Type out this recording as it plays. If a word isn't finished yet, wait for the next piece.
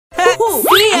Woohoo!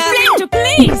 Flame to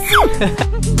please!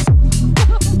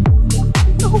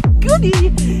 Oh, goody!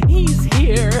 He's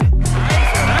here.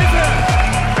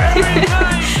 Very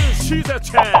nice! She's a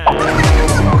champ!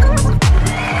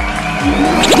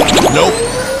 Nope.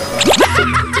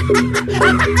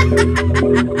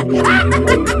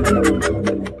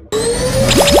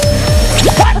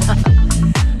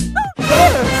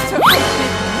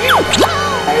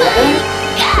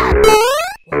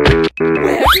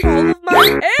 Where did all of my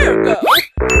hair go?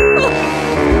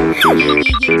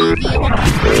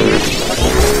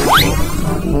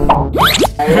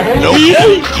 Nope.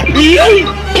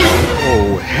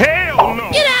 Oh, hell no!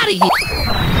 Get out of here!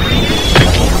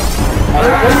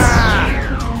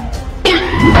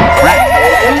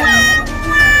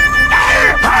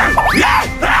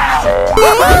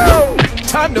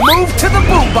 Time to move to the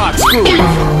boombox groove.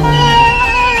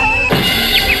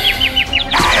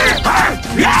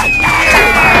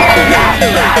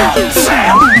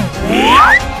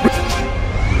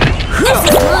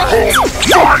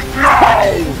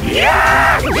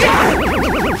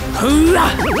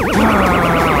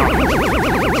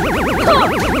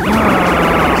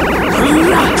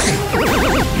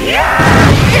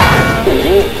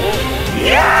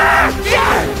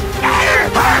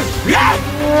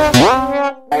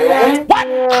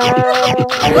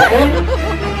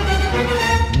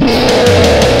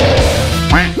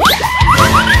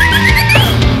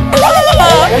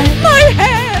 My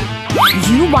head!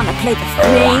 You wanna play the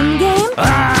flame game?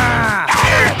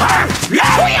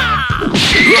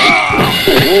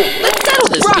 Let's settle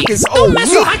this Rock beat. is Don't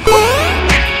mess OG. with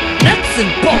nuts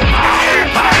and bolts.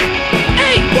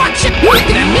 Hey, watch it! You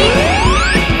looking at me?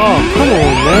 Oh, come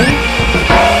on, man.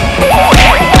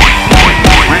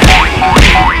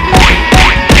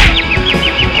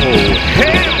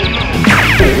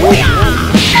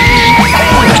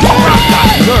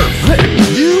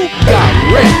 You got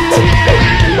ripped.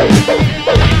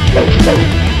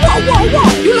 Whoa, whoa, whoa!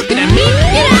 You looking at me?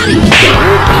 Get out of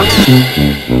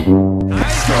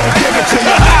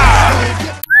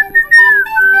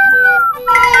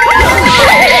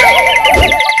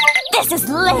This is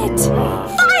lit!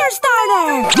 Fire starter!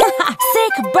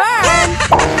 Sick burn!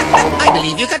 I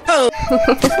believe you got both.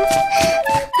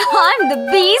 I'm the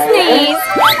bee's knees!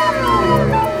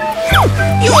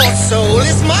 Your soul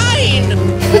is mine.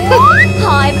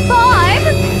 High five!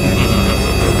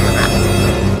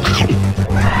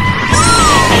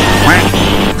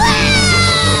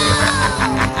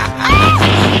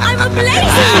 I'm a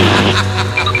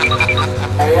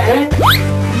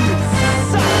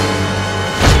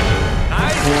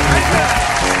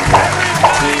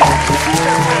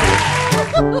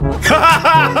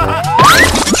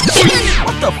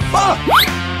What the fuck?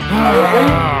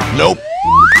 Nope.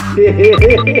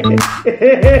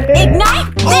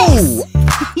 Ignite this! Oh!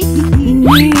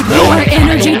 Need more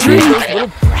energy drink!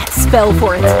 Spell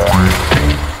for it.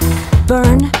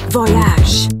 Burn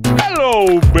Voyage.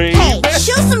 Hello, baby! Hey,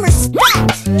 show some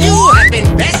respect! You have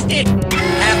been bested.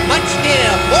 Have much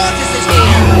fear. Mortis is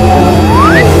here.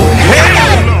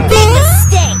 Big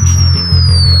mistake!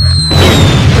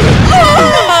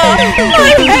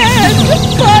 My head!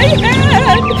 My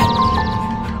head!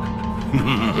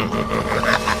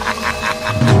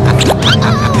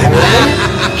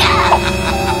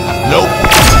 Nope.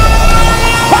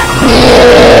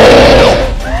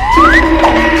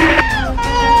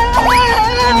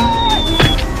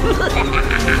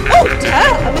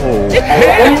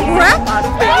 Crap out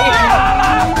of me!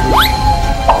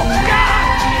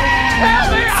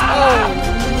 Oh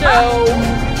no!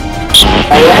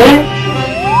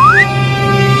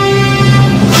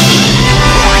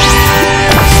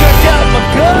 Check out my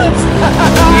guns!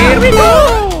 Here we go!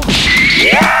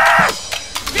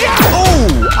 Oh,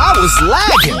 I was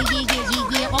lagging.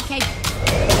 Okay.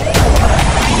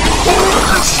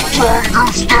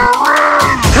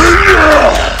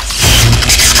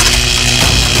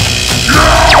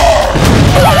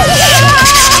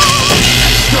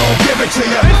 Give it to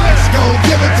you. Let's go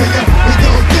give it to you. We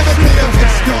gon' give it to you.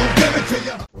 Let's go give it to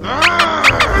you.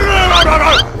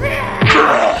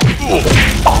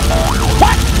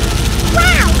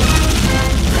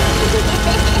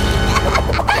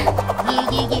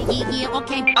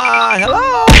 Okay.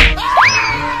 Hello?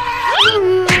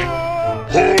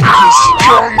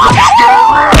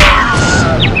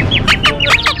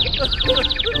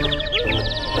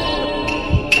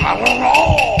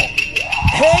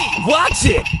 Hey, watch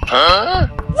it! Huh?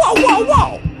 Whoa, whoa, whoa!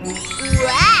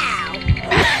 Wow!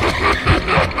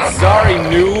 Sorry,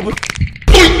 noob.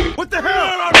 What the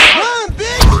hell? Run,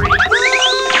 bitch!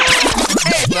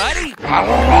 Hey, buddy!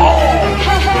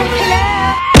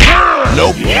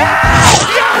 Nope.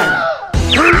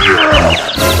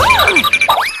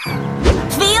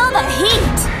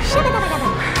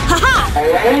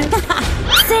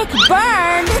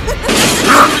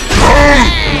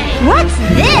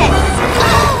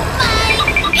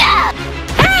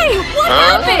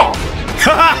 happened?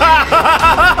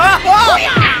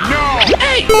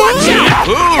 Hey, watch out!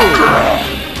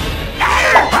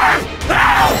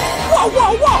 Whoa,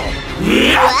 whoa, whoa!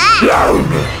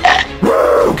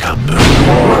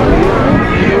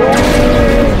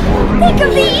 Think of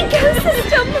the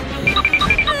ecosystem!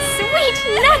 Sweet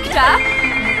nectar!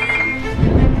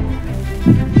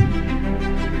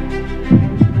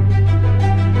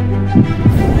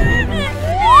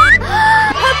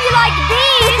 Hope you like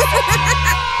these!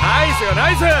 Nice,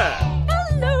 nice.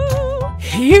 Hello!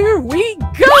 Here we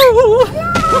go!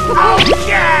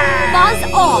 Buzz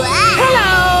off! Hello!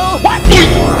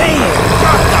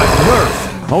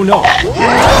 Oh no!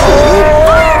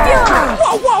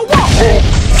 Whoa, whoa, whoa!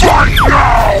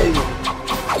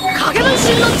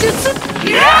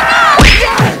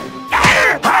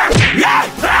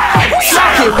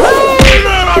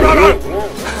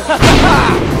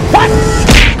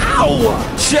 Ow!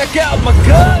 Check out my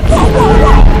gun! Whoa, whoa,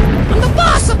 whoa! I'm the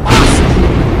boss of awesome!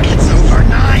 It's over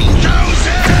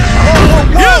 9,000!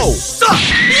 Whoa!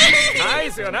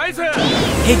 Nice, nice.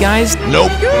 Hey guys.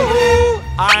 Nope.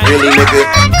 I Really, nigga?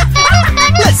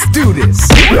 Let's do this.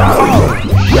 Oh,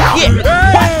 yeah.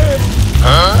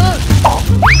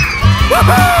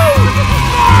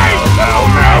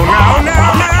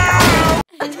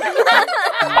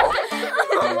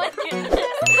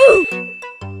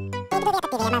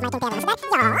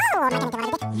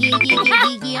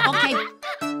 Yeah, okay.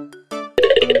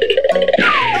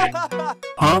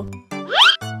 Huh?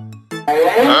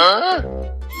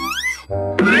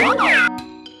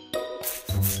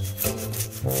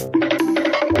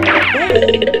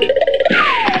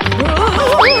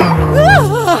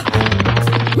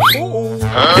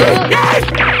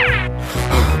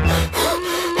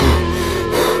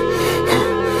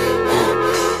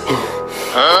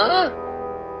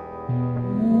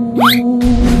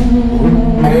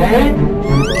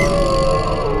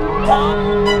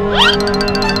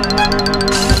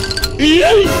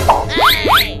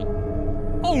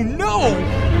 Oh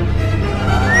no!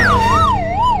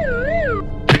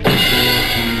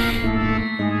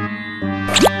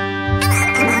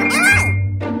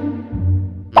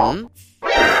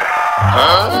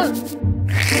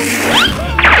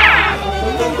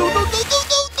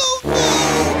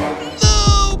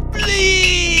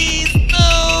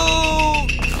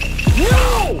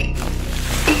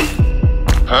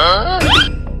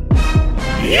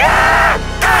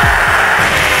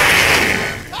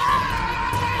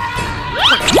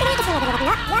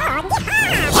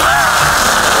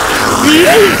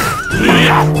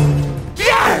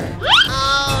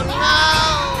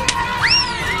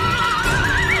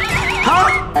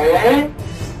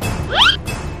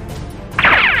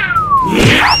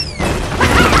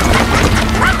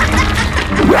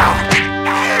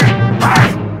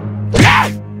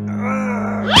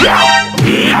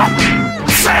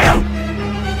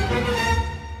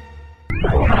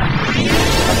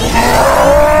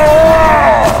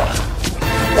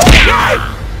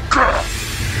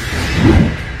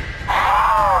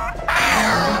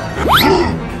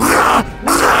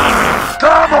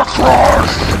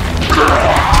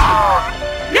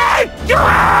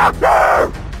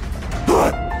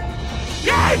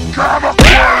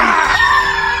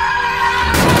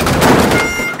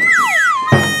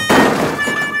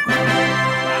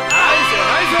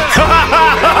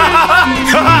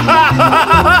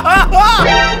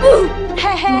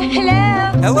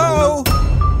 Hello!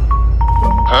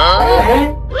 Hello?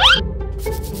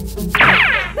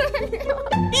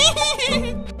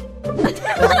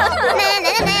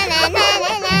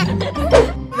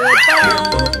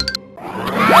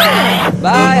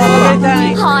 Bye, have a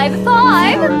great time. High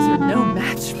five! Yours are no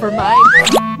match for mine.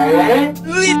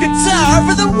 Lead guitar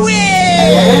for the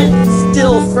win!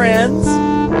 Still friends?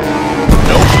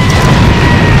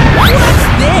 What's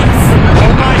this?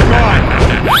 Oh my god.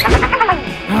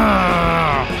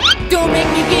 Don't make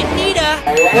me get Nita!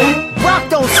 Rock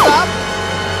don't stop!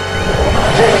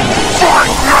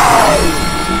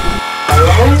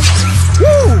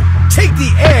 Woo! Take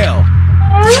the L!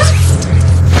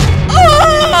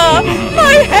 Ah!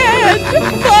 My head!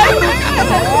 My head!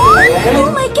 Oh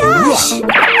my gosh!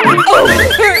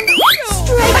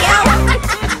 Strike out!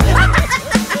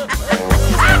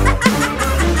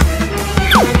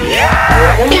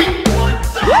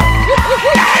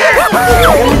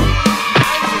 Nope!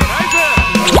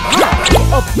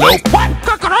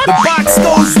 The box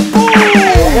goes boom!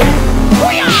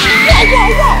 Whoa, whoa,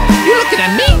 whoa! You looking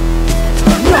at me?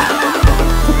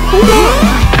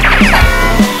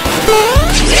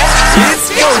 It's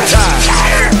go time!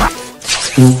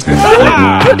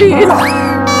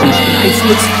 Ice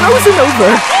looks frozen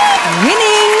over.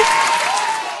 Winning!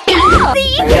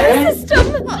 System!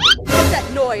 What's that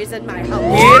noise in my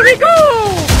house? Here we go!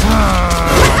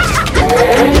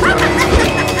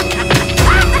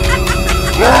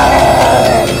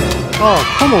 Oh,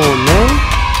 come on, man.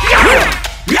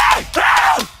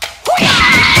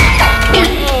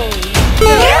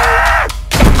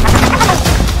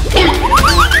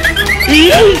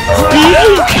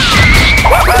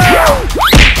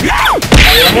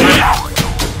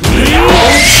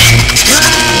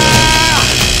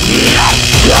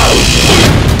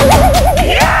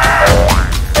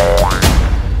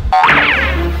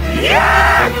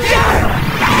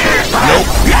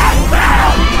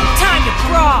 Time to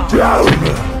crawl.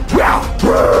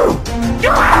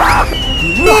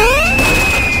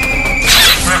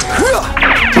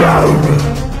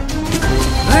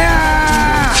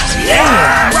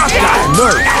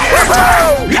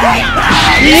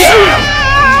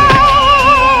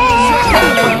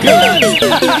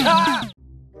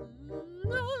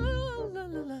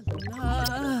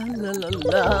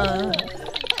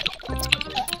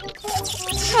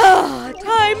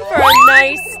 Time for a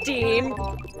nice steam.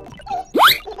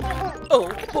 Oh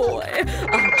boy,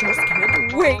 I just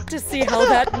can't wait to see how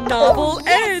that novel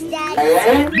ends.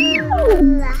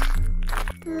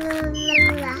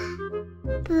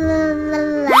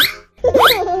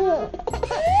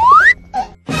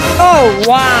 Oh,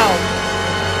 wow.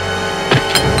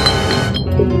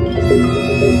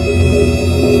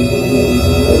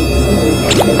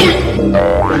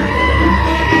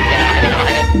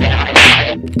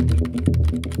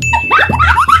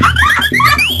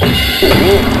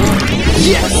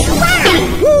 Yes!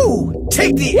 Woo!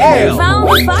 Take the L! Found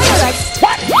the fire exit.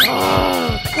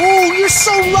 Oh, you're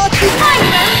so lucky!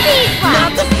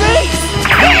 Not the face!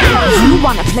 You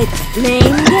wanna play the flame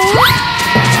game?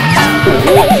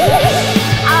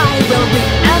 I will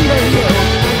remember you.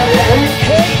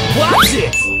 Hey, watch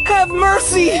it! Have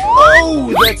mercy!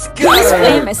 Oh, that's Who's gotta hurt.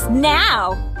 famous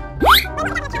now?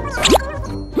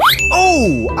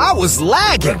 Oh, I was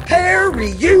lagging! Repair,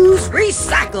 reuse,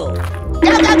 recycle.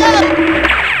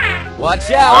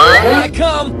 Watch out! Here I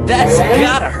come! That's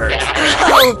gotta hurt!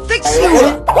 I'll fix you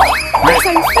up. Yes,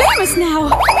 I'm famous now.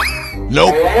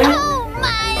 Nope!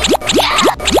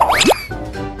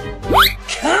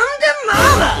 Come to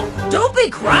mama. Don't be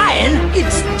crying.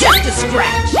 It's just a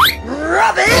scratch.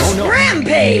 Rubbish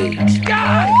rampage.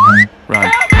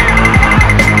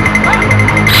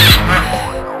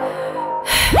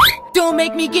 Don't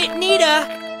make me get Nita.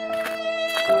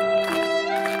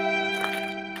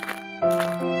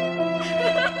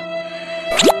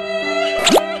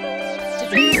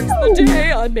 Today's the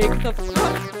day I make the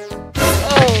front.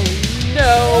 Oh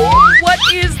no! What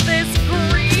is this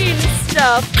green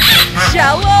stuff?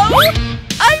 Jello?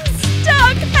 I'm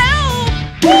stuck! Help!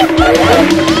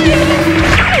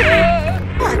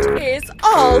 What is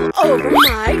all over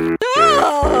my...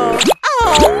 Oh!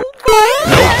 Oh my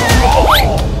head!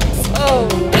 Oh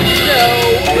no!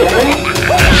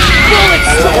 Bullet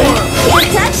storm! Can't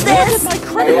touch this! Where did my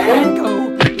credit card go?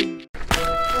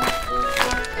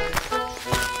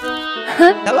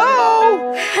 Hello?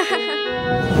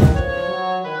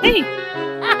 Hey.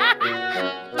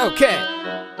 Okay.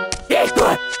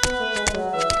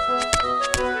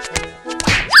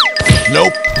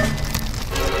 Nope.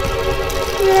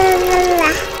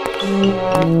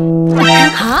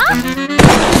 Huh?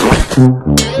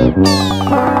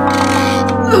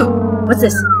 What's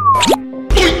this?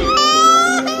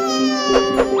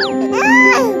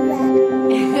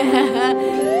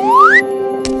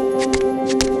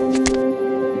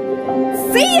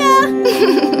 See ya!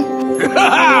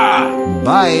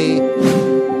 Bye.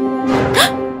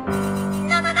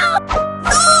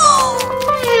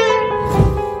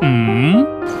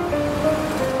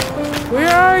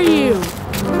 Where are you?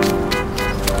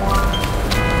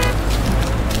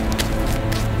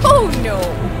 Oh no!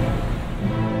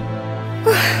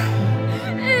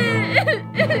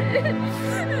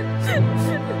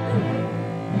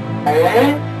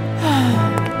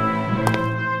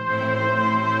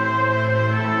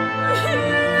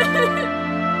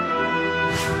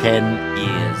 Ten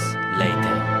years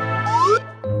later.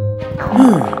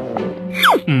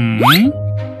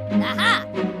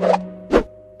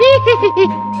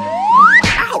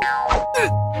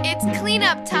 It's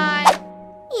cleanup time.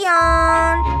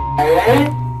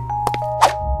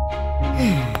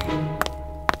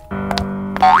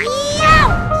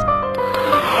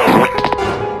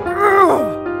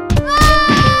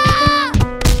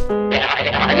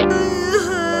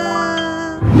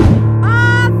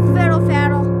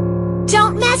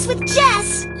 Don't mess with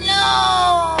Jess!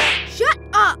 No! Shut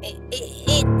up!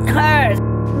 It hurts.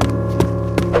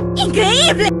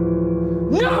 Increíble!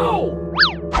 No!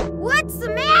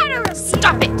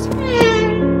 Stop it!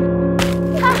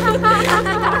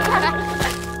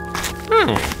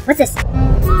 What's this?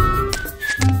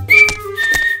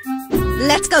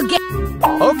 Let's go get.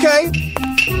 Okay.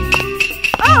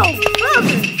 Oh,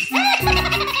 burgers!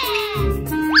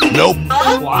 Nope.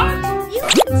 What? You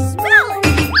can smell it.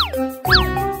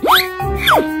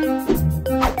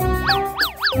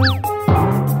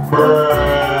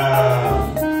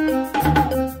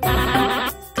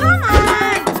 Come on.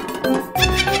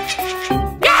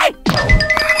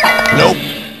 Nope.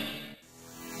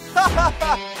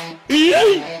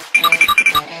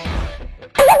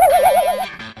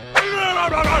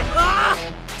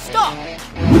 Stop!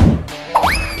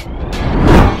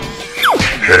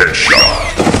 Headshot.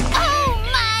 Oh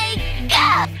my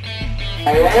god!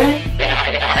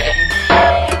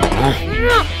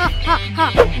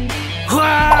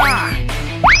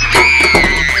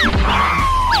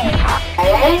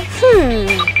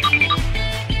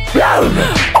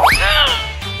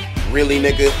 Really,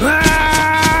 nigga? Bruh.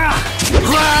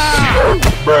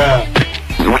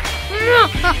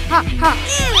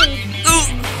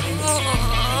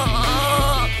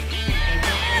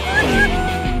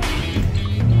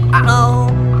 Oh.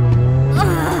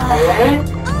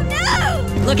 Oh no!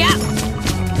 Look out!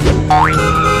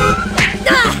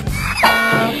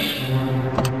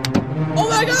 Oh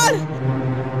my god!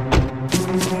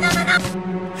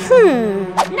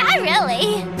 Not really.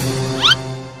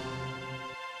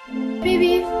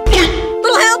 Baby.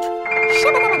 Little help!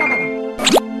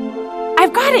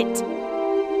 I've got it!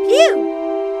 Phew!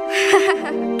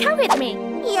 Come with me.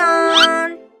 Yawn.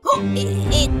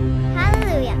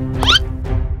 Hallelujah.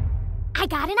 I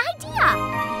got an idea.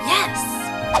 Yes.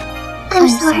 I'm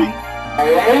sorry.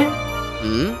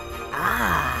 Hmm?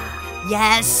 Ah.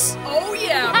 Yes. Oh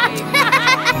yeah!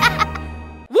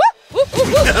 Whoop, whoop, whoop,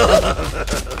 whoop.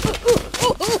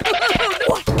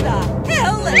 What the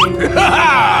hell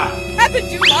happened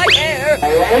to my hair?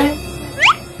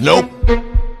 Nope.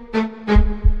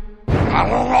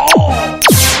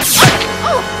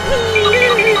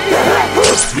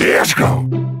 Let's go.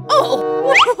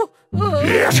 Oh!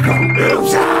 Let's go.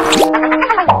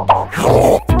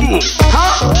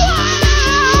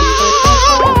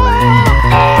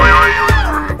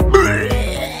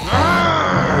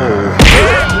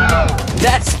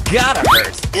 That's gotta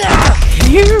hurt.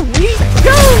 Here we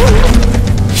go!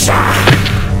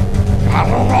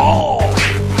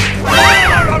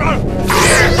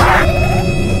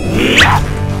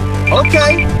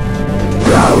 Okay.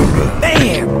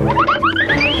 Bam.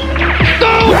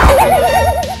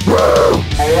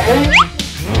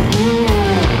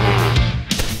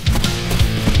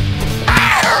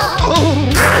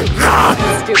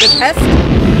 Stupid pest!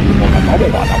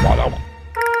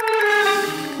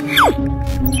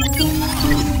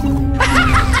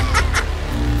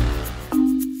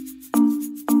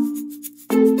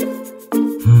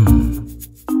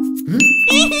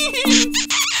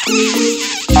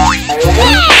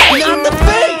 Not the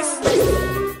face.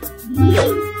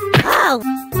 Oh.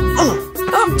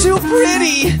 I'm too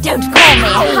pretty. Don't call me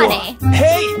honey.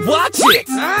 Hey, watch it.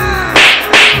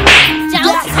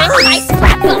 Don't touch my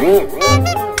scrapbook.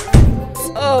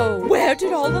 Oh, where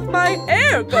did all of my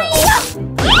hair go?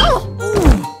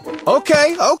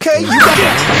 Okay, you got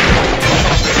it.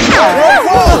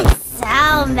 Whoa.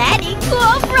 So many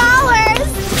cool flowers.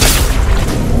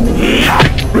 Here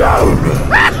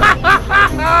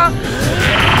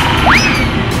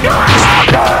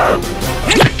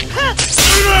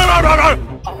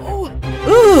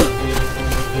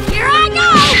I go.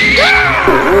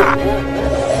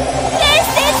 This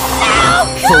is so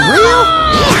cool. For real?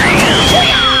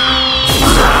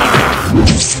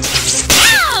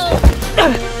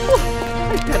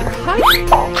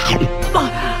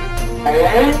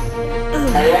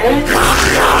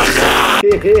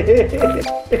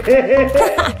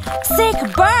 Sick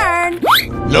burn.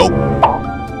 Nope.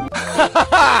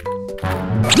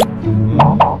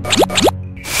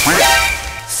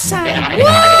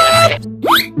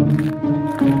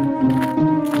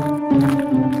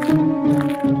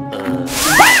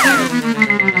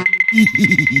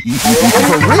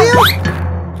 For real?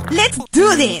 Let's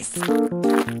do this.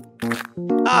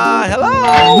 Hello.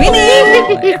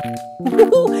 Winnie.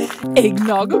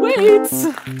 Eggnog awaits!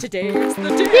 Today's the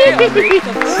day I make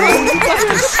the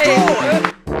first egg!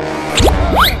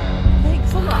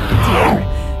 Thanks a lot, dear.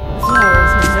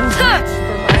 Flowers are no match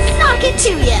for my... Knock it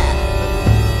to ya.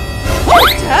 Oh,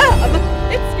 damn!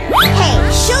 It's near... Hey,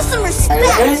 show some respect.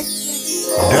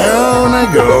 Down I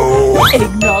go.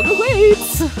 Eggnog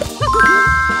awaits!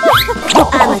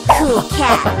 I'm a cool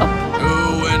cat. To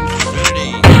infinity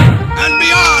and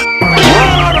beyond.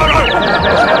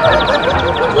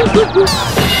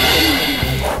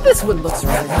 This one looks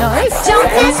really nice. Don't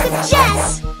mess with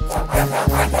Jess!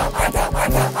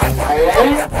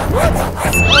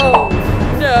 Oh,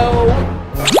 no.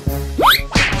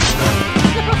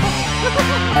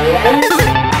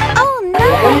 Oh no!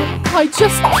 I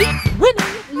just keep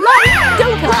winning life,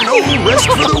 don't I? No rest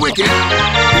for the wicked.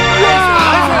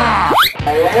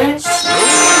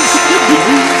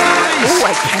 Oh,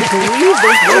 I can't believe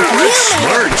this. Big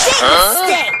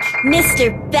mistake.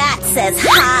 Mr. Bat says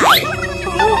hi.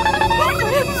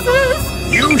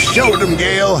 You showed them,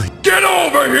 Gale. Get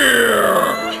over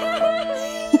here!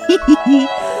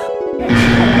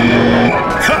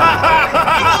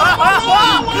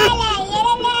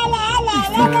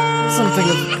 Something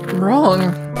is wrong.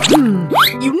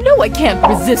 You know I can't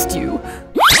resist you.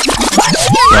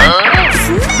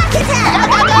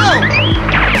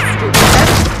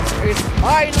 It's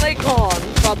finally gone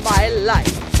from my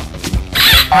life.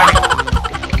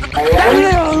 Let me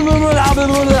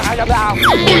out!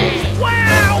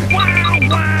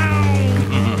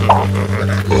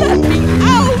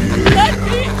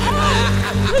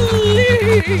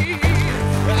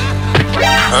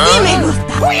 Please!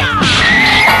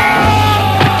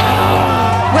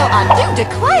 Well, I do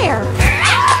declare.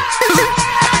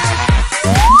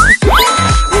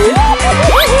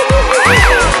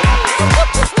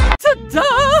 Ta-da!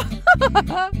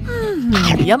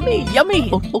 Yummy, yummy.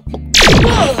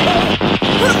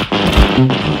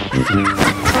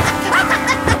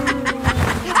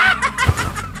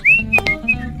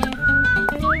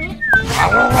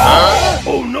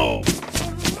 Oh no!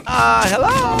 Hello?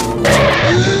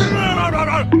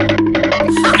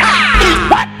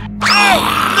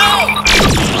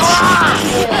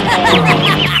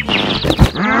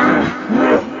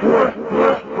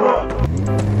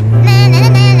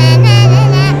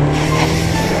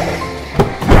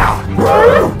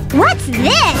 What's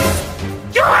this?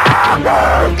 Go,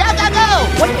 go, go!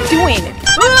 What are you doing?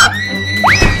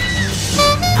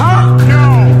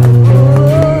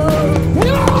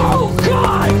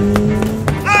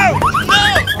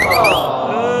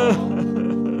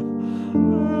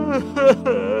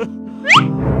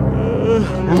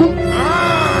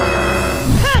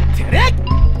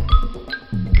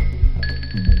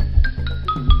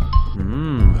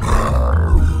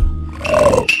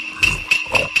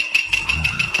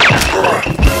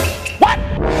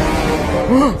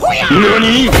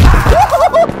 NANI?!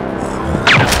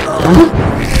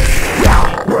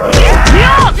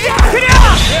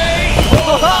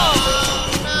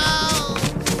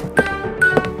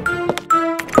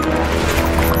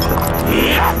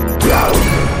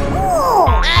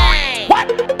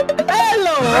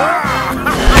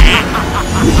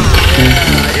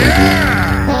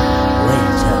 Wait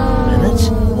a minute.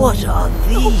 What are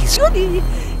these? Goody!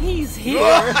 He's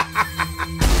here.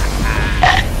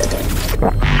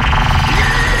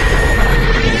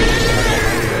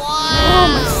 Oh,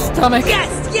 my stomach.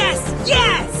 Yes, yes,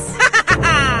 yes!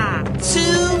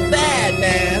 Too bad,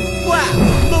 man. Wow.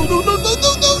 No, no, no, no,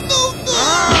 no, no, no,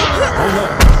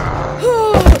 no.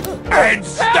 And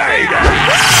stay there!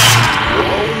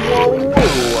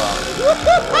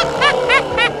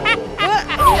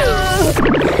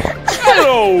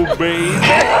 Hello, baby!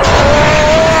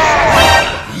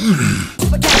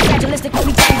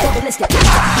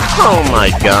 Oh my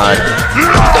god.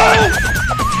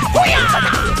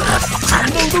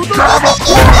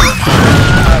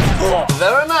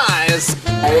 Very nice.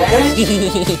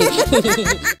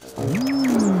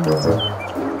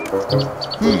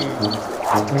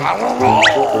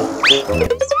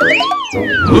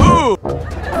 Ooh!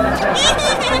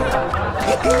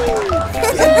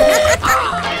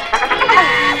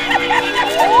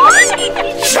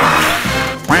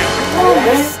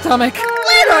 Stomach.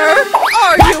 Glitter!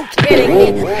 Are you kidding me?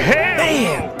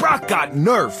 Man, Brock got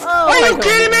nerfed! Are you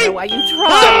kidding me? Why you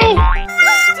trying?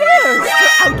 Dares to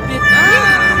outbid me?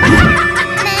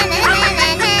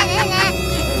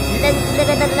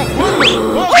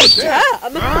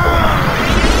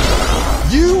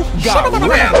 You got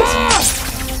wrecked.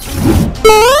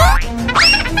 What?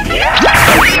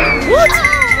 What's this?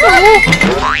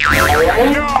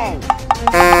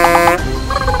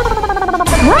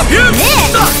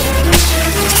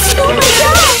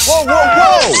 Oh my gosh! Whoa, whoa,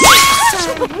 whoa!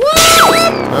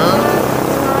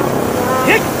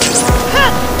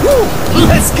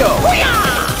 Let's go.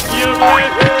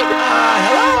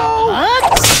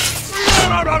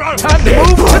 Time to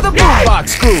move to the boombox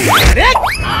crew.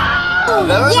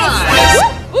 Very nice.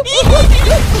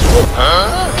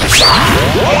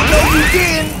 Oh, no, you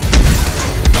didn't.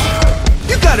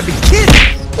 You gotta be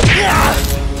kidding.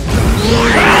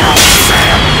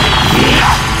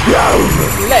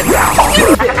 Let's do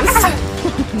this.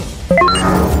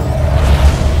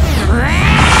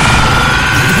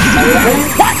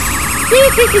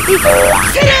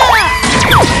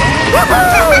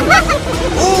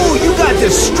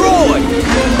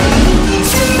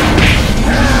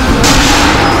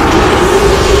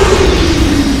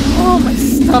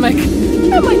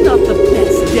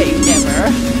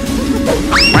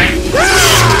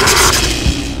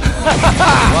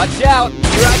 Watch out!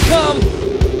 Here I come!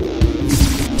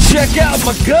 Check out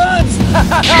my guns!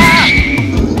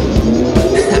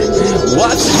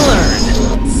 Watch and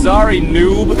learn. Sorry,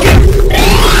 noob.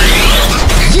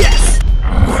 Yes!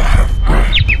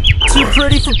 Too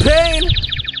pretty for pain.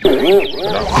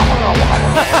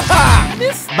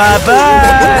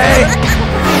 Bye-bye!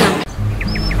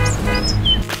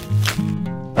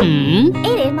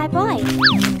 It is my boy.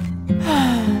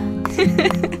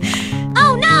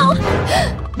 Oh no!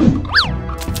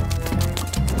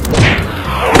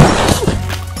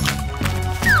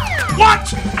 What?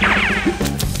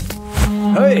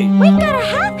 Hey! We gotta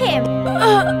have him!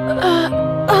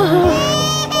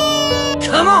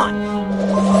 Come on!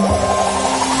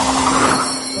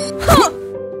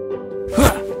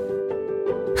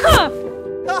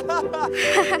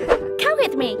 Come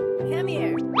with me. Come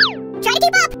here. Try to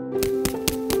keep up!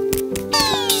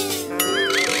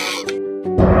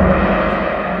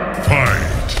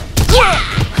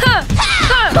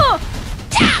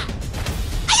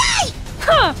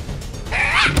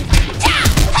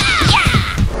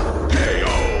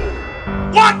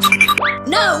 What?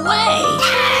 No way!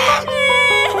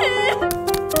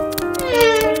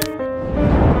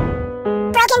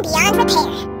 Broken beyond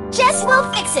repair. Jess will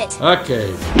fix it.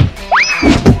 Okay.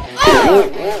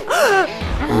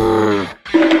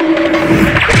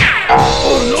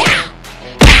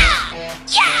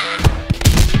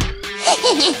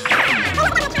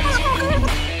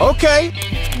 Okay.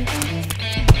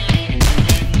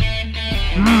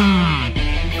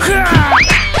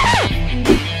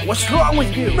 What's wrong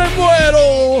with you? Me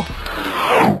muero!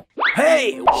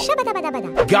 Hey!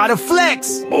 Shabba-dabba-dabba-da. Gotta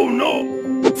flex! Oh no!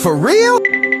 For real?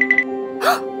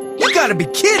 You gotta be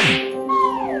kidding!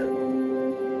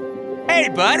 Hey,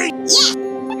 buddy!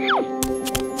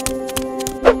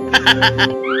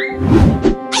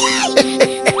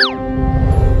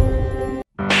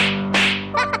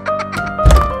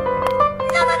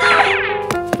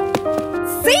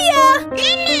 See ya!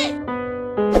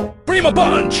 Prima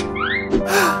bunch!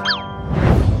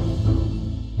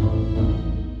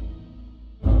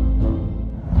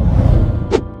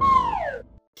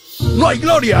 Right,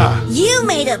 Gloria! You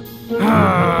made a...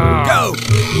 Go!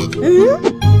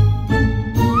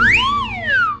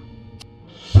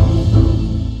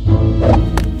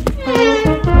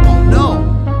 Oh no!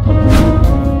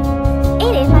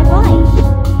 It is my boy.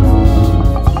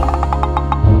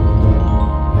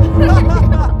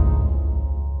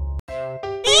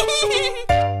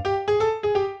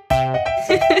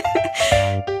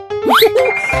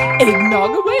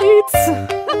 Eggnog awaits!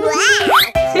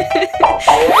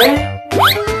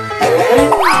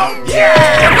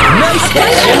 Nice hit!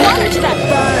 To that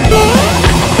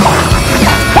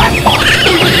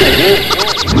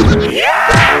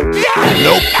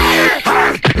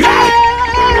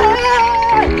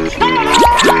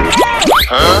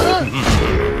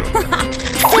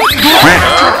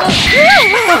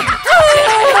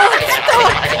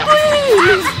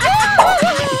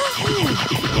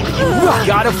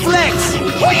Gotta flex!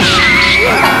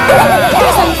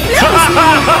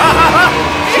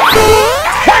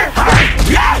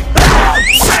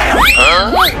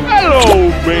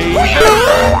 Hello, baby!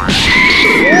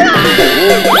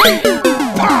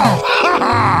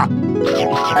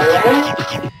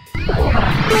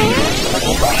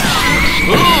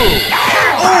 Oh,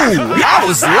 I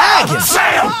was lagging!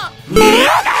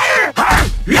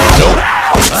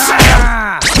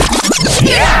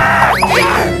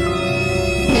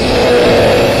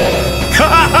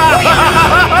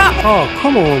 Oh,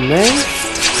 come on, man.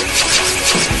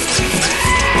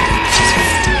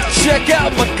 Check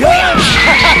out my gun!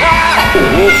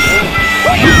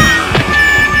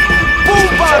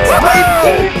 Boombox, baby!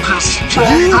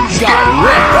 You got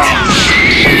wrecked!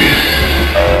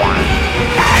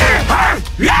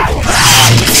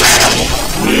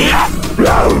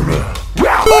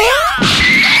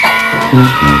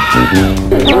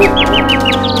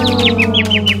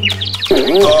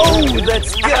 Oh,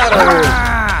 that's gotta hurt!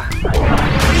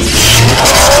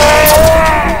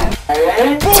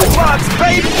 Boombox,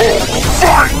 baby!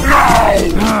 Fight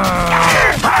now!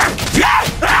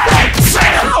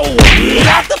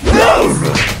 Not the face!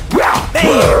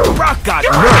 Man, Brock got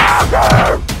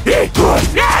nerfed!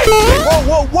 Whoa,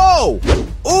 whoa, whoa!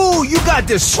 Ooh, you got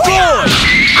destroyed!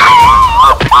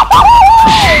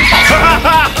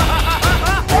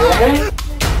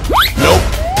 Nope.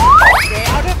 Stay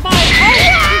out of my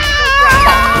way!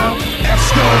 Let's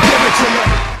go, give it to you!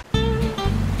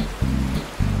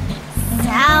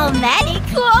 So many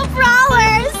cool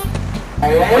brawlers.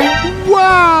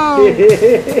 Wow!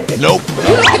 Nope.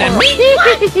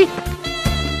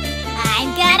 I'm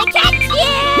gonna catch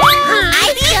you. I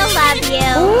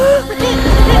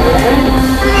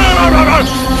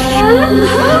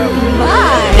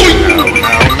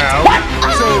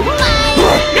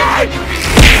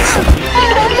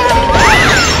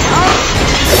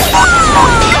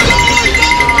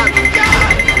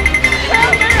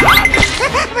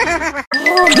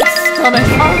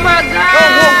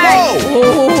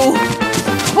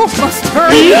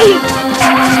I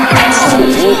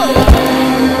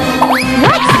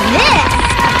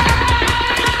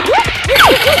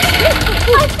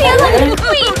feel like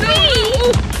Queen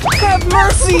Bee! Have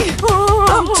mercy!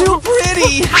 I'm too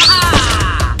pretty!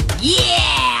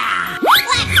 Yeah!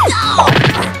 Let's go!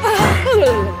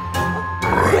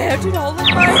 Where did all of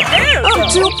my hair go? I'm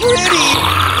too pretty!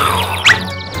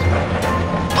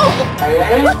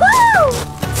 Woohoo!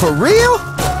 For real?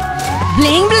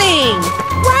 Bling bling!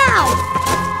 Wow!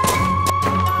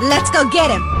 Let's go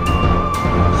get him!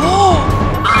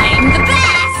 I'm the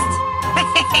best!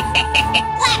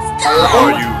 Let's go!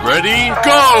 Are you ready?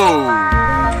 Go!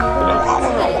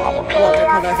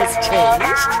 Watercolor has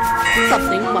changed.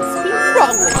 Something must be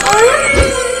wrong with it.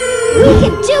 We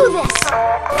can do this!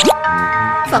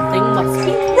 Something must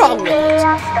be wrong with it.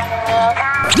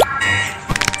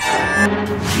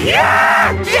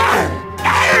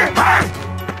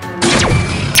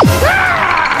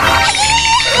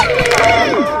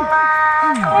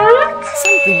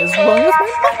 Something is wrong with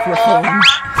my microphone.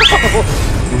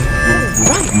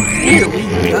 Right, here we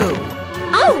go.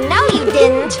 Oh, no you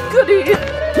didn't! Goody.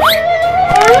 Oh,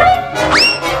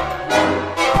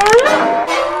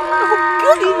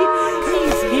 goody.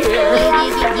 He's here.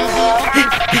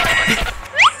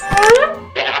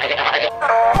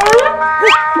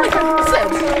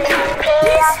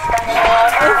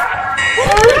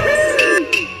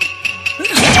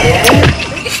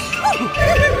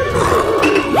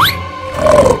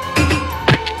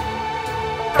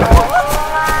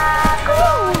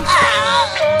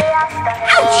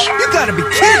 You gotta be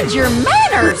kidding! Your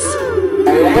manners!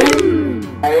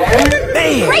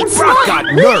 Man, Great Rock got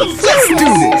nerve! Let's do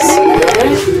this!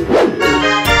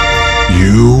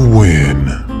 You win.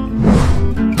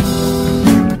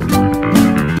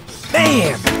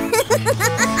 Man!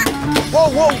 Whoa,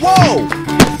 whoa, whoa!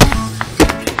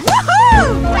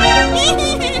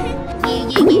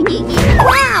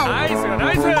 Wow!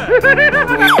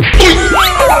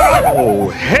 Oh,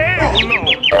 hell no!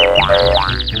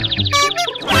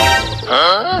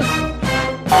 Huh?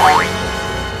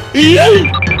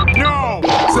 No!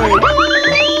 Say,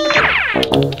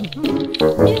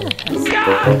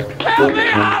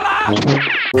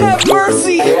 Have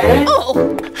mercy! Oh!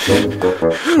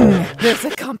 There's a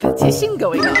competition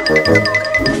going on. I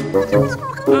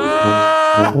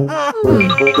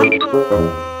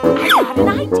got an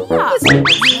idea.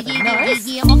 Nice.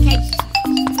 Okay.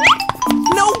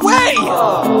 No way!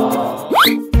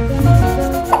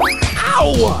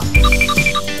 Ow!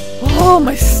 Oh,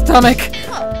 my stomach.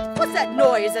 What's that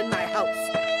noise in my house?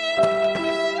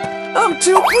 I'm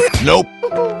too pretty! nope.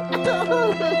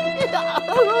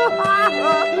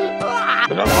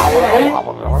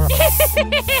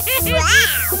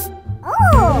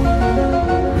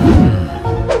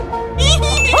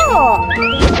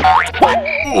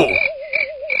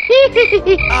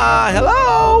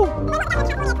 Hello?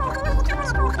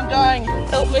 I'm dying.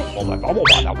 Help me.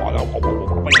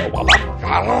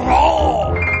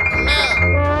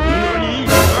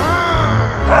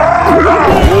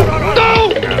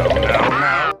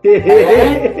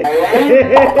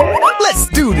 Let's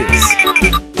do this!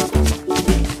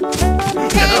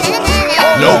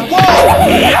 No.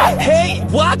 Whoa! Hey,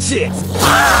 watch it!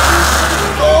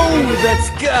 Oh, that's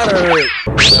gotta hurt!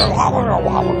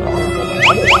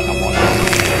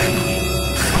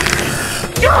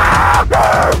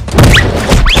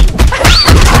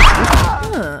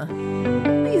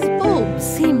 These bulbs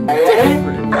seem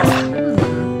different.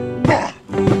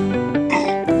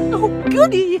 Oh,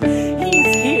 goody!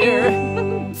 He's here.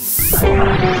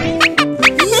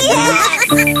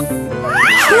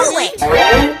 Do it!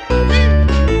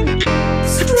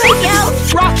 Strike out!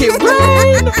 Rocket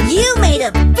Rain! You made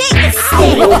a big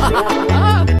mistake!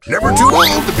 Never too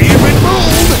old to be a bit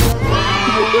bold.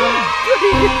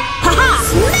 Haha!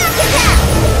 Smack it down!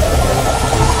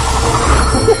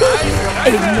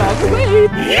 Eggnog away.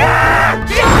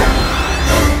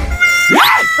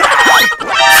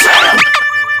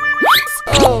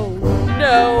 Oh,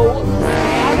 no.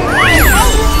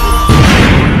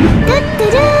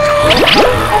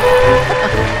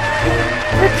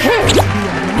 Prepare to be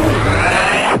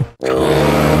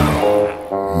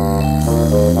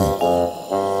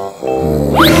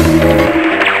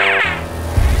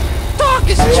Talk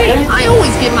is cheap! I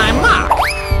always get my mark!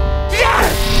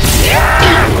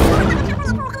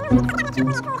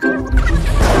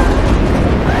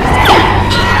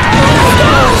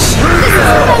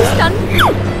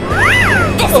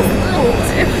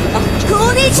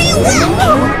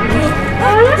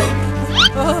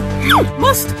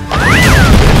 Must.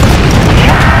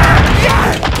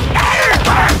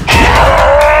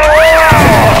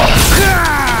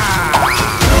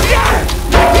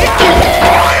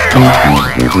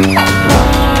 This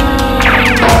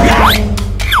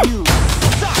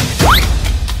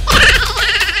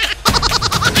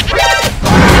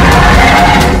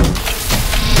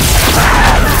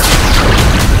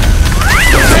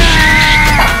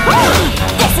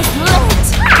is lit!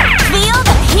 Feel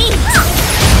the heat!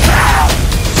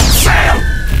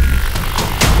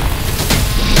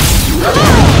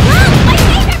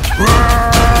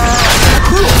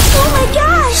 Oh my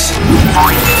gosh!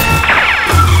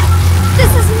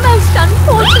 This is most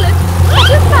unfortunate. What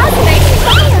a fascinating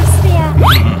biosphere.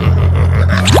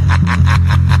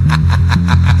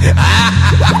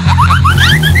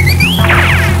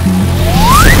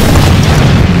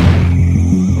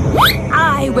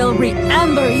 I will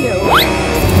remember you.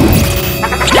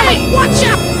 Hey, watch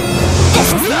out! This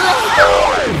is lit!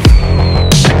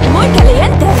 Muy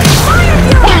caliente!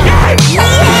 Fire fuel!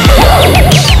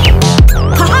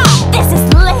 Haha! This is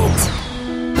lit!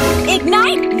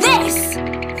 Ignite this!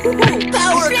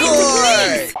 Power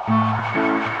cord!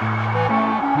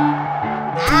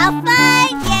 I'll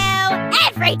find you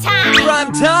every time!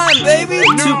 Prime time, baby!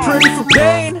 Too pretty for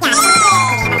pain!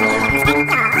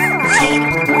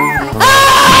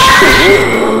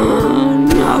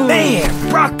 Man,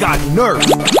 Brock got nerfed!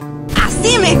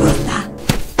 Así me gusta!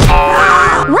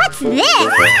 What's this?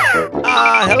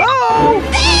 Hello?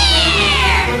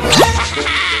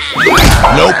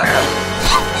 Nope.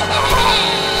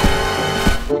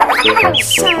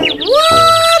 Sir,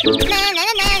 what? Na, na,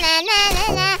 na, na, na, na,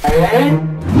 na.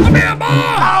 La,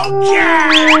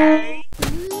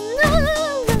 la,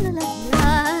 la, la, la.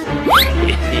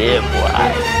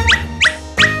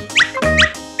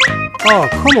 Oh,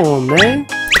 come on, man.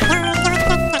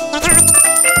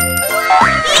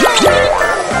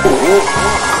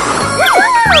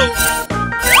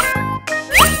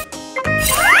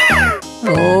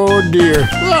 Oh dear.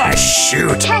 Ah,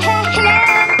 shoot.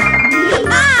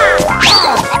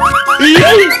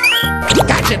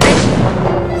 Gotcha, bitch!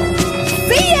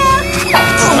 See ya!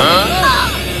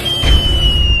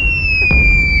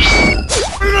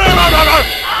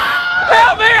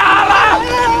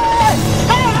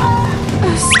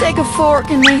 Stick a fork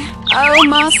in me. Oh,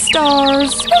 my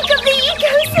stars. Think of the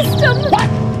ecosystem.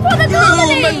 For the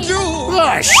colony.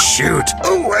 Ah, shoot.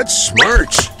 Oh, that's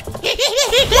smart.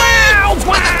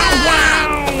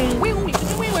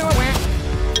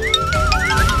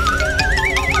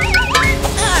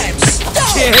 I'm stuck!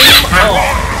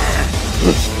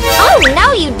 Oh, no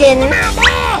you didn't!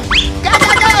 Go, go,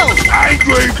 go!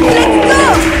 Angry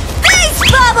ball. Face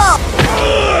bubble!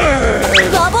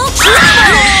 Bubble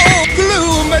trouble!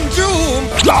 Gloom and doom!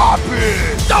 Stop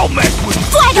it. Don't mess with me.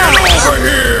 Flagger! Over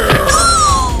here.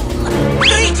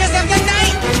 Creatures of the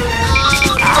night!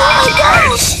 Oh my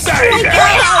gosh! Stay there.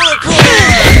 Power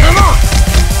cord! Come on!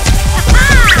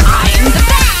 I am the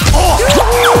best!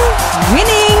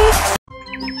 Winning.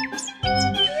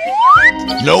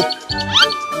 Nope.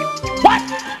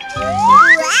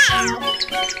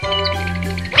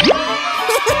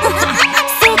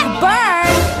 Sick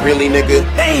burn! Really, nigga?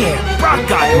 Man, Brock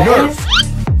got nerfed!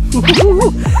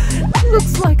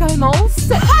 Looks like I'm all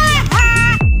set.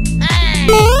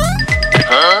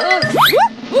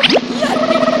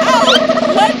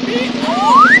 Let me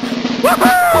out!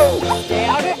 Woohoo! Stay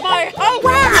out of my house!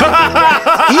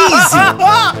 Easy!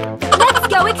 Let's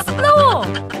go explore!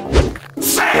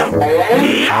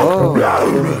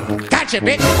 Gotcha,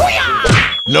 bitch!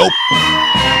 Nope.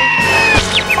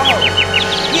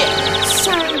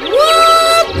 Sir,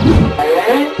 what?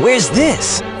 Where's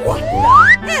this?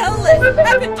 Hell, it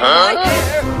happened to my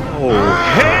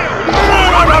hair.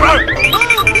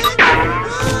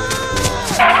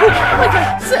 Like I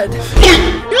said,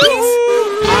 peace.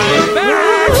 I'm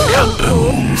back.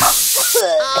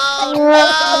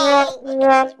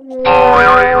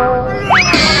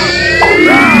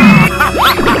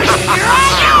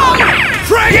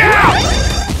 Frag out!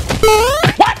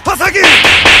 What? Hasagi!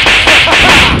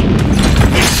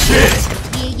 Shit!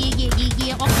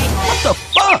 What the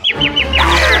fuck?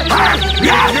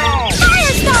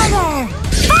 Fire starter!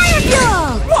 Fire fuel!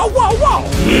 Whoa, whoa, whoa!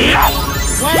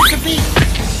 Where's the beat?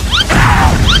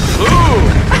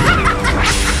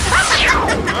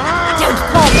 Don't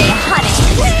call me honey!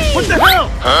 What the hell?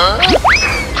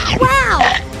 Wow!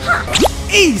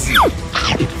 Easy!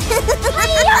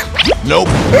 Nope.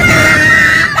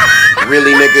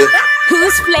 Really, nigga?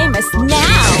 Who's famous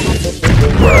now?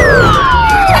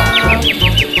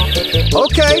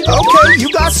 Okay, you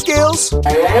got skills.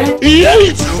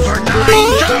 It's over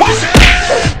 9,000.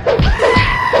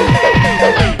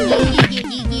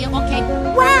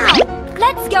 Wow!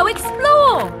 Let's go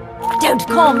explore! Don't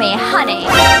call me honey!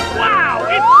 Wow,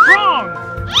 it's strong!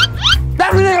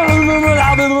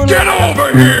 Get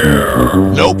over here!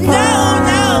 Nope.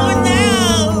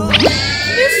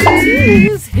 Miss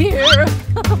T's here.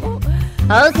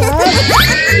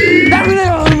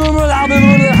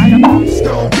 It's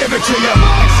gon' give it to you.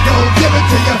 It's gon' give it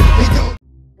to you. We gon'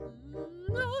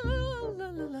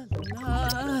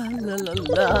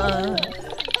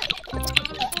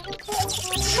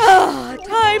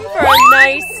 Time for a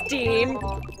nice steam.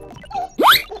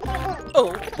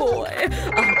 Oh boy,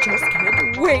 I just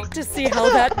can't wait to see how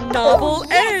that novel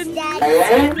ends.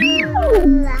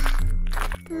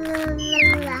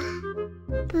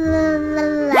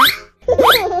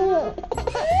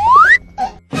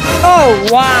 Oh,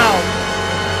 wow!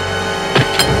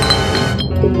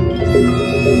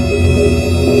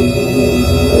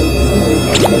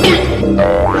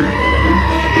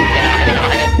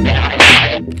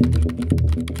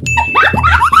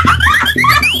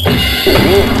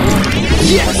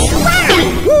 Yes!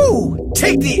 Woo!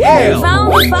 Take the L!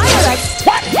 Found the fire exit.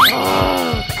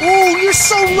 Ooh, you're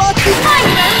so lucky!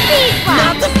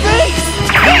 Not the face!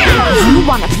 You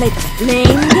wanna play the flame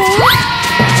game?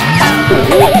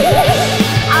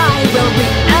 I will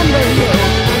remember you.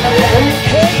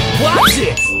 Hey, watch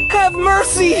it! Have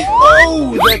mercy!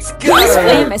 Oh, that's Who's good!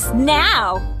 famous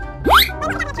now?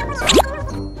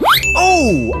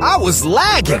 Oh, I was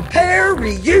lagging! Repair,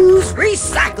 reuse,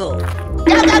 recycle.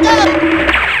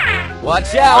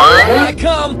 Watch out! Here I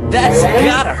come! That's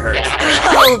gotta hurt!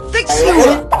 I'll fix you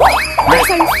up. Yes,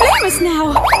 I'm famous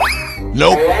now.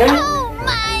 Nope.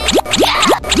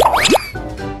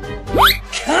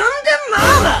 Come to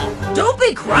mama. Don't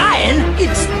be crying.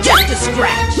 It's just a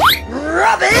scratch.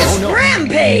 Rubbish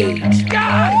rampage.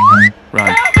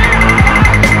 Run.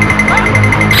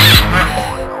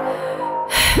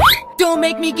 Don't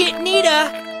make me get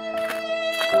Nita.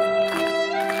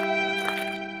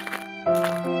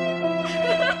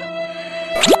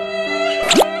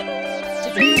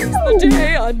 Today's the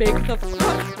day I make the fun.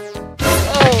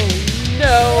 Oh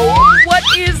no! What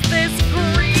is this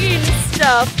green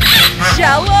stuff?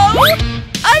 Jello?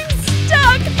 I'm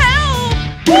stuck! Help!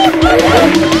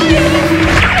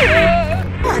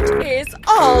 What is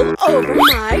all over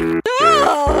my...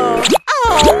 Oh!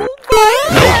 Oh! My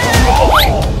head!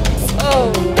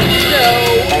 Oh no!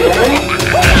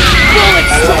 Bullet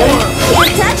storm!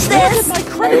 Can't touch Where this. did my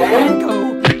credit card go?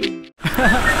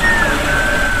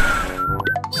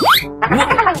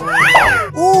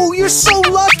 Ooh, you're so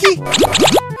lucky!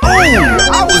 Oh,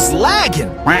 I was lagging!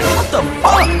 What the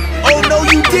fuck? Oh, no,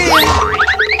 you did!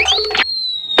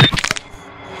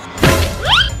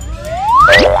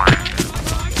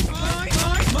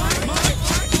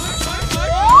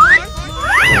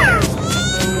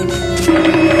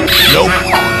 Nope.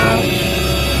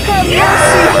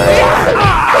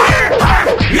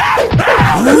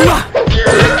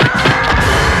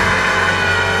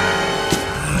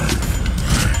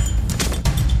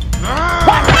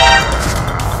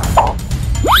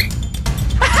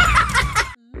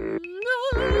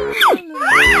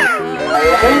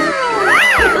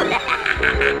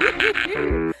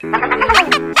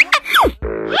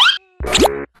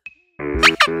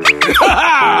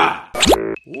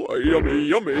 Oh, yummy,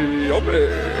 yummy, yummy.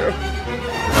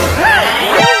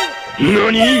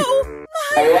 Nani?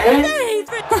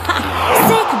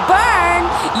 Sick burn.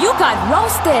 You got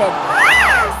roasted.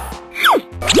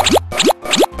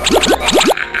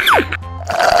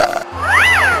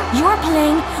 You're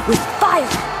playing with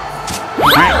fire.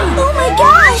 Oh my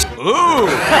gosh! Ooh!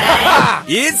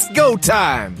 It's go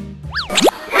time!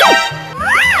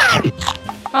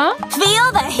 Feel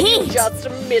the heat. Just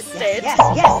missed it. Yes,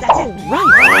 that's it.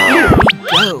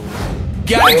 Go!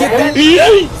 Gotta get that...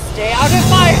 Stay out of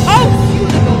my house, you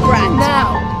little brat. Now,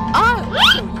 I'll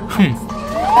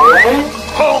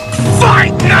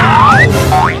Fight now!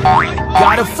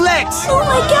 Gotta flex! Oh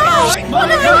my gosh! What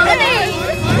is happening?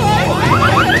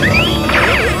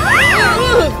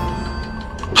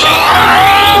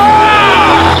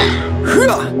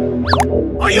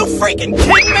 Are you freaking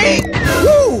kidding me?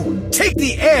 Woo! Take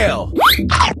the L!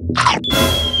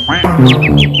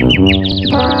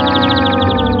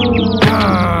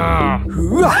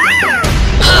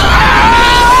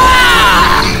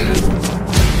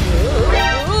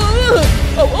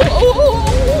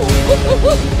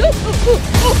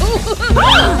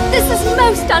 This is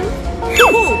most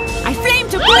I flame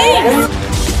to blaze!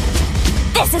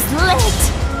 This is lit!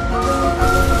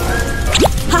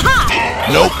 Haha!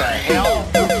 Nope.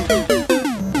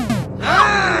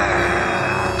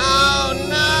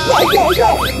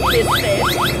 missed it.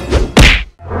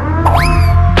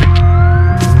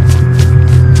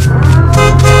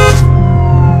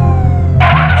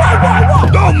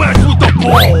 Don't mess with the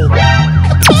ball!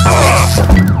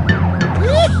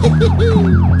 Oh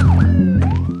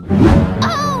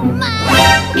my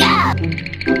god!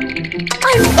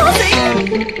 I'm fuzzy!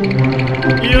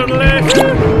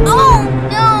 Oh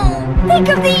no! Think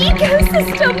of the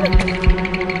ecosystem!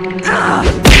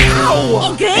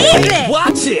 Ow! Baby!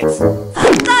 Watch it!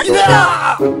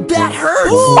 That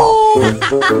hurts!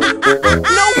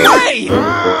 No way!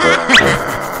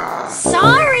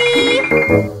 Sorry!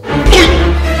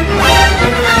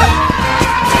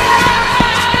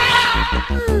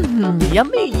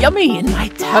 Yummy, yummy in my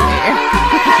tummy.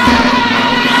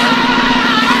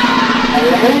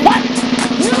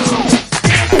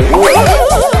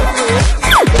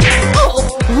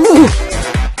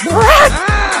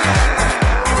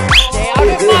 Stay out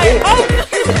of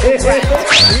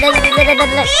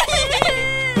my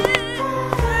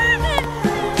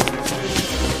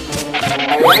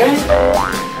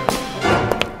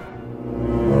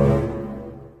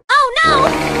Oh no!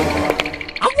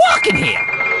 I'm walking here!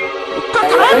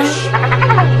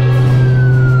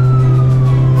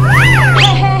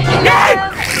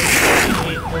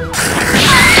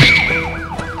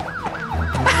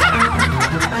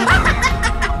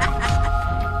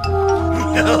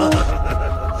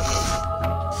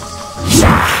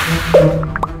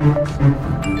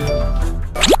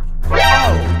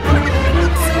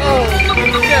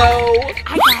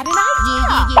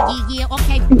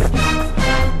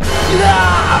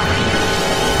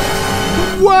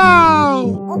 Wow!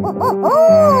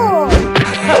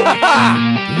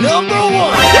 Number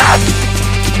one!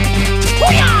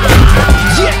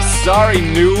 Yes! Sorry,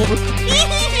 noob!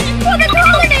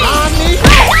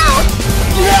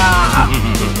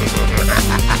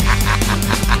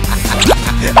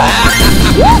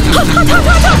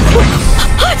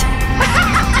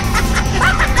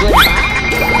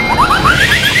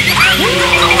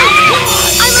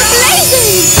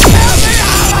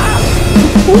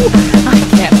 I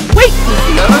can't wait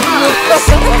to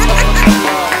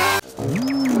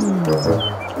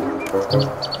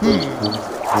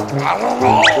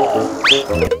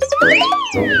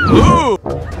Ooh!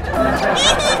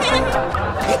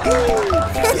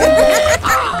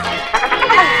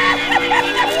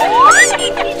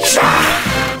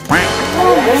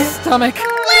 stomach.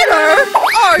 Glitter!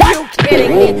 Are you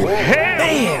kidding me?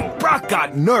 Man, Brock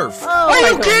got nerfed! Are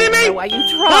you kidding me? Why you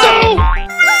trying?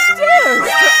 Dares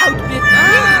to outbid me?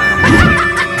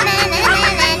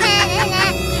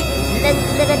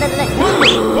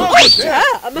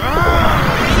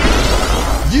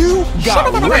 You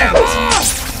got wrecked!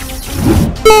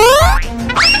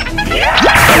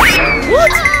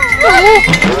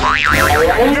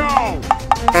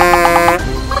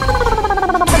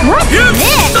 What? You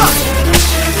suck!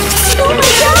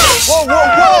 Whoa, whoa,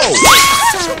 whoa!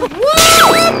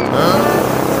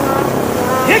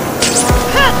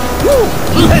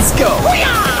 Let's go!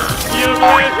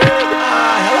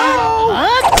 Hello?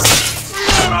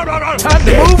 Time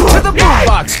to move to the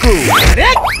boombox crew!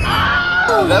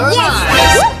 Very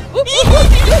nice!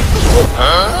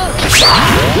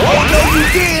 Oh, no, you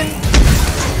didn't!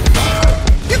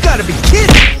 You gotta be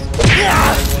kidding!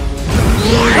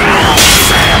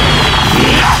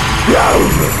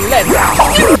 Let's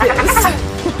do this.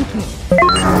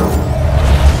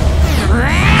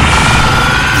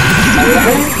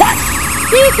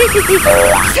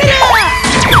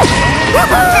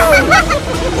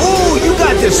 Ooh, you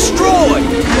got destroyed!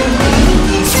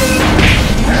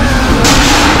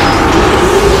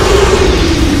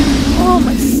 Oh,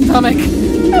 my stomach.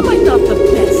 Am I not the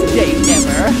best day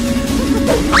ever?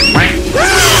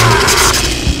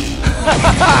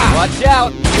 Watch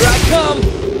out! Here I come!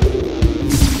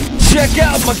 Check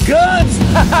out my guns!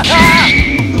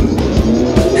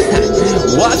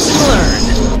 Watch and learn!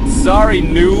 Sorry,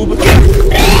 noob!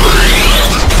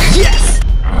 Yes!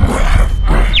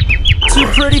 Too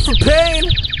pretty for pain!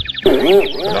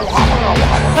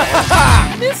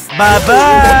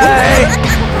 Bye-bye!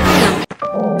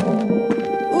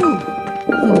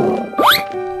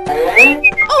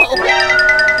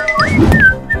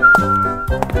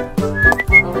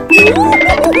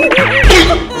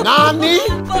 Nani?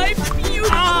 My beauty.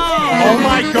 Oh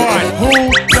my god, who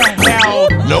the hell?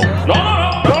 Nope.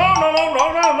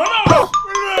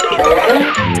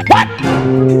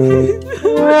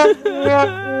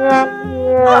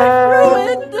 I'm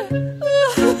ruined.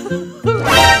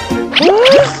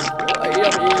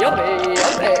 Yummy, yummy,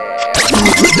 yummy.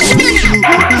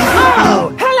 Oh,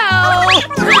 hello.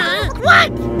 What?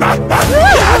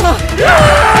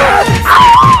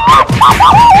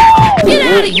 Get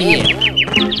out of here.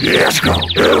 Let's go.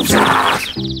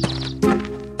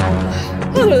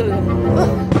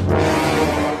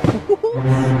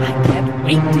 I can't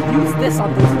wait to use this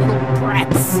on those little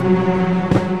brats.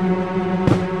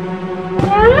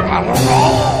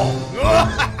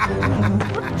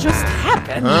 What just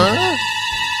happened? Huh?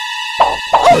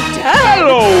 Oh, Dad!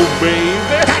 Hello, baby!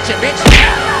 Gotcha, bitch!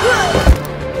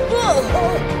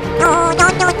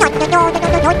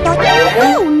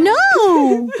 Oh no!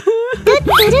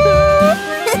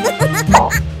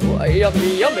 Oh,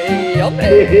 yummy, yummy, yummy.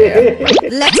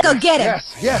 Let's go get him.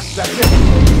 Yes, that's it.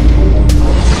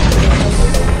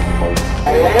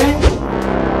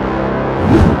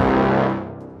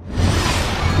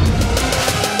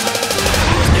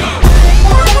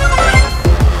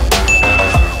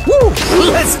 Woo!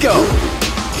 Let's go!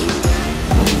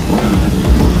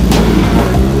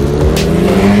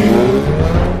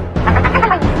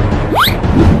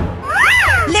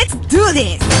 Let's do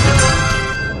this.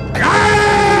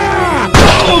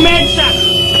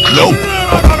 Nope!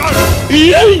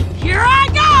 Here I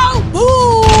go.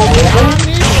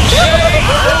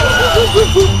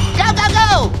 Go, go, go.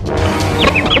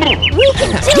 We can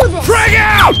do this. Frag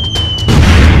out!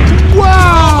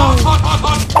 Wow!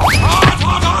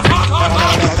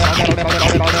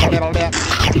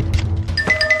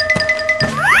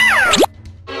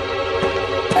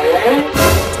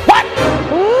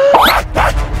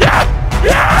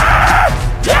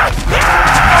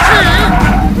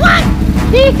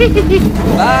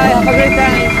 Bye, have a great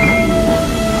time.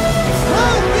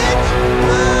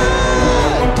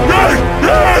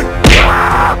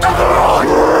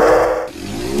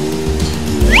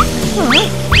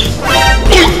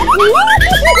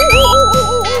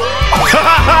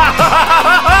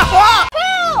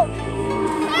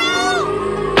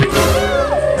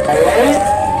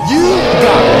 You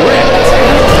got ripped!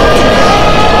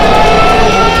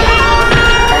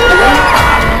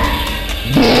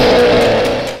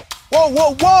 Whoa,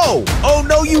 whoa, whoa! Oh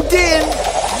no, you didn't!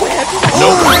 Oh,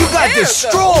 you got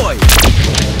destroyed!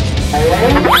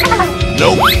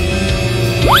 Nope!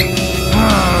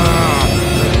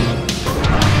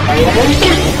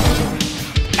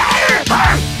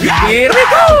 Here we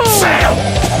go! Sail!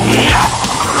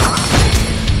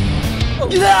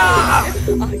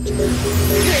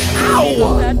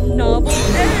 Ow! That novel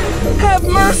end. Have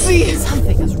mercy!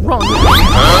 Something is wrong with me.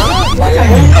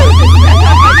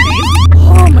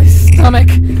 Oh, my stomach.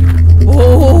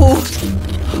 Oh,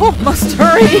 must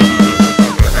hurry.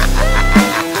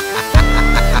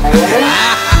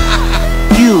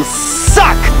 You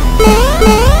suck!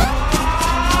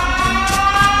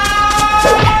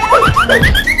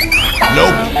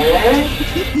 Nope!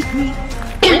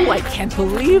 Oh, I can't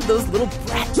believe those little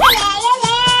brats.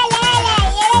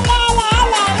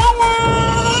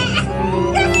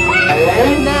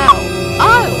 Now,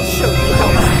 I'll show you how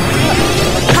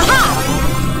it's done.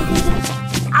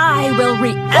 I will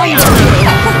re-enter.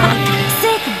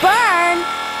 Sick burn.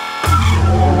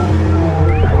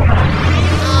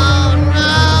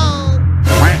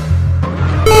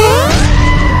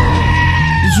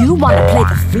 You want to play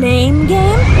the flame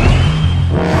game?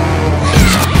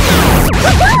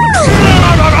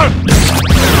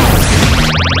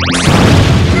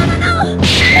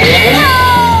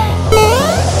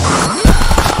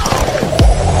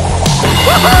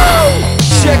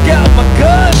 Check out my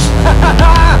guns!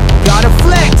 Gotta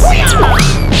flex!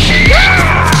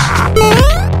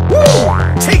 Woo!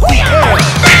 Take the air!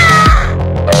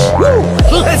 Woo!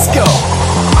 Let's go!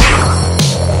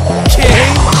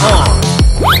 Game on!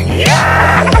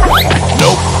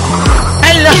 Nope!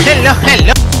 Hello, hello,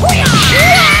 hello!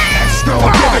 It's gon'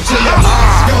 give it to you.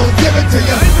 It's gon' give it to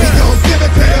you. We gon' give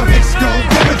it to you. It's gon'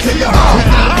 give it to you. We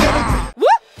gon' give it to you.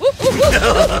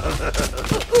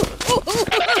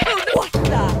 What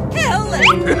the hell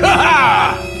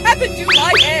happened to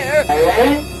my hair?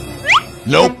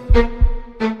 Nope!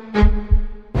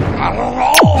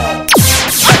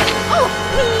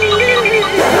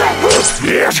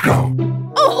 Let's go!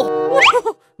 Oh.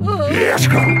 Let's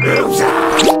go!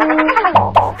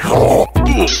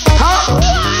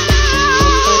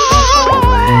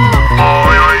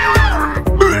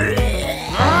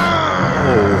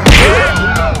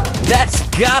 That's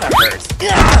gotta hurt!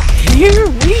 Here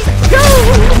we go!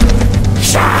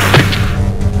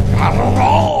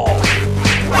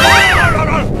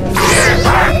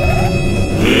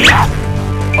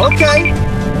 Okay!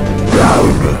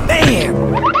 Damn!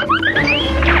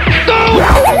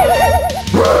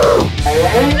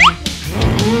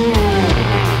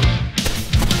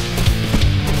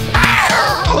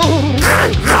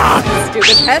 Let's do the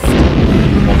test.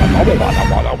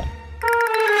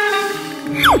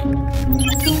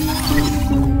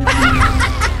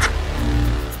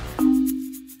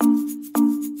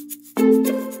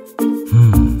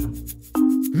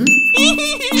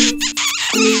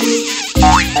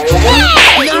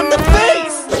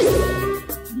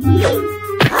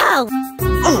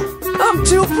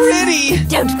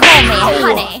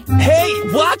 honey. Hey,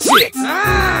 watch it!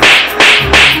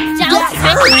 Don't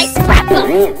touch my scrapbook.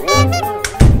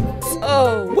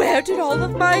 Oh, where did all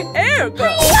of my hair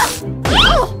go?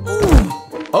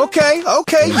 Okay, you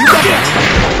got it.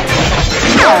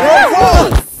 Whoa.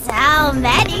 So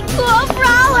many cool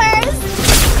flowers.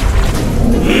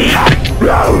 Here I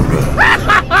go!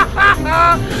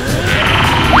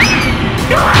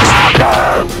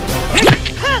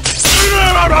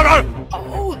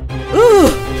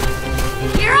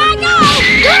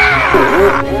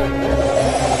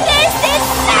 This is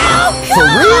so cool! For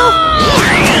real?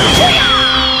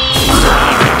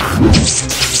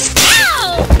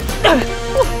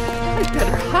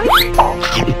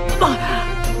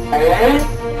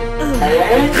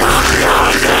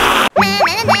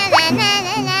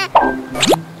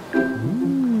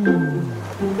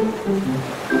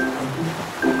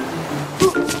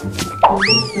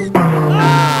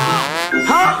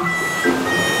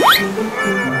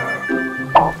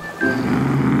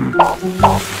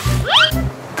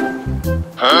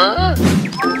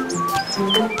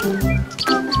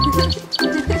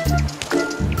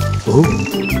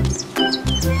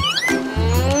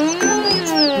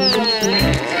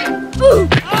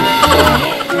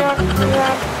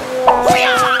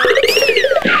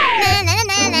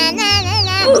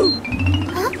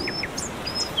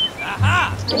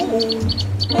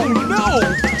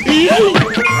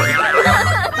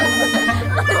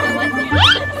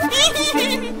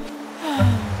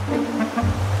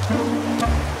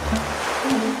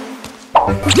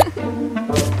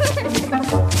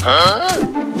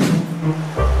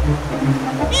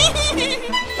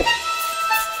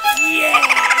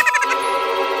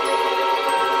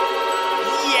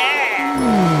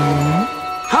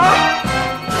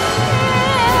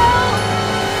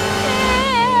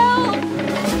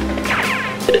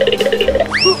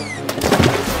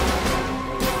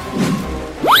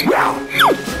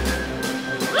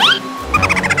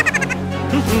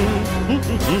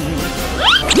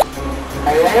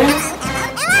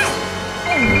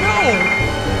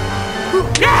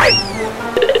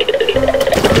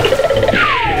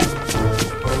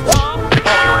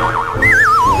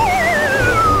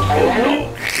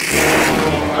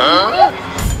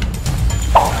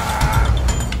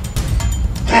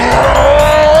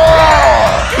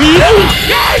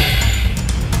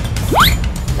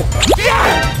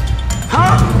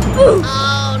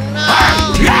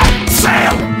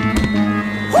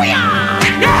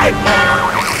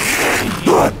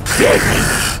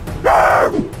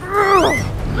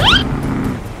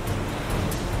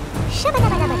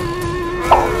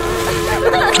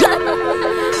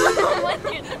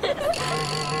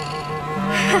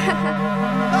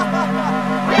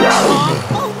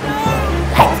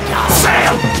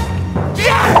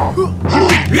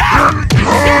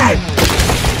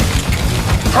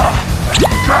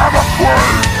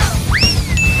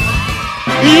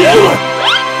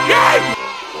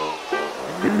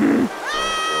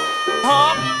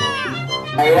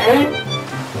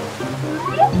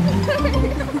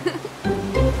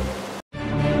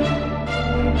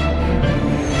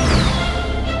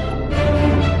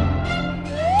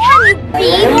 Be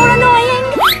more annoying?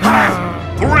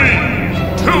 3,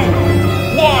 2,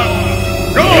 1,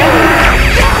 go!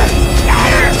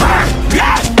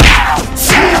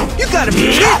 You gotta be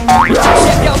kidding!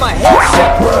 Check out my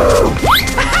headset!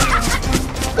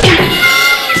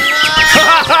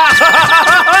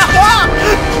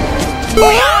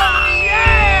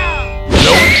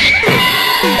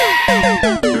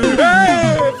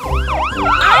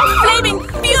 I'm flaming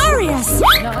furious!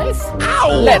 Nice. Ow!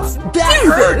 Let's That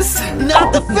do hurts! this.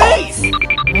 Not the face!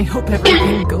 I hope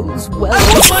everything goes well. I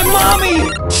want my mommy!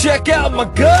 Check out my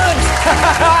guns!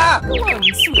 Come on,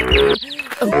 sweetie.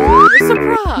 Oh, a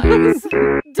surprise.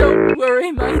 Don't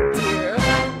worry, my dear.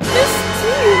 Miss T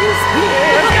is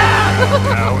here.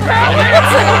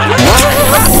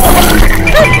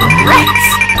 Rats!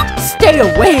 Stay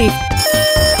away.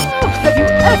 Oh, have you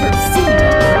ever seen a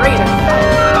greater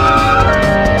fight?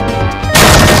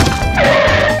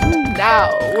 Now,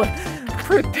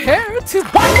 prepare to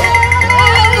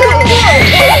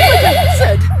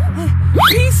said,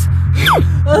 piece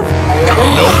of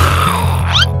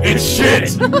It's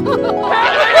shit! I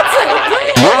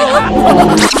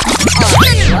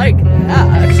like that.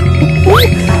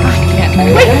 I can't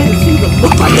wait to see the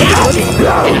look on it.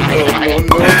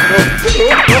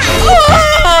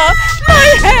 My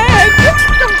head!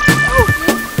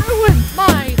 Ruined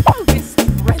my focus.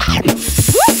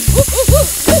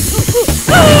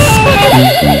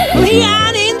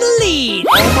 Leon in the lead.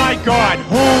 Oh my god,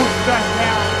 who the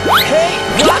hell? Hey,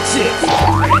 watch it!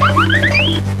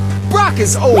 Brock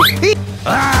is OP!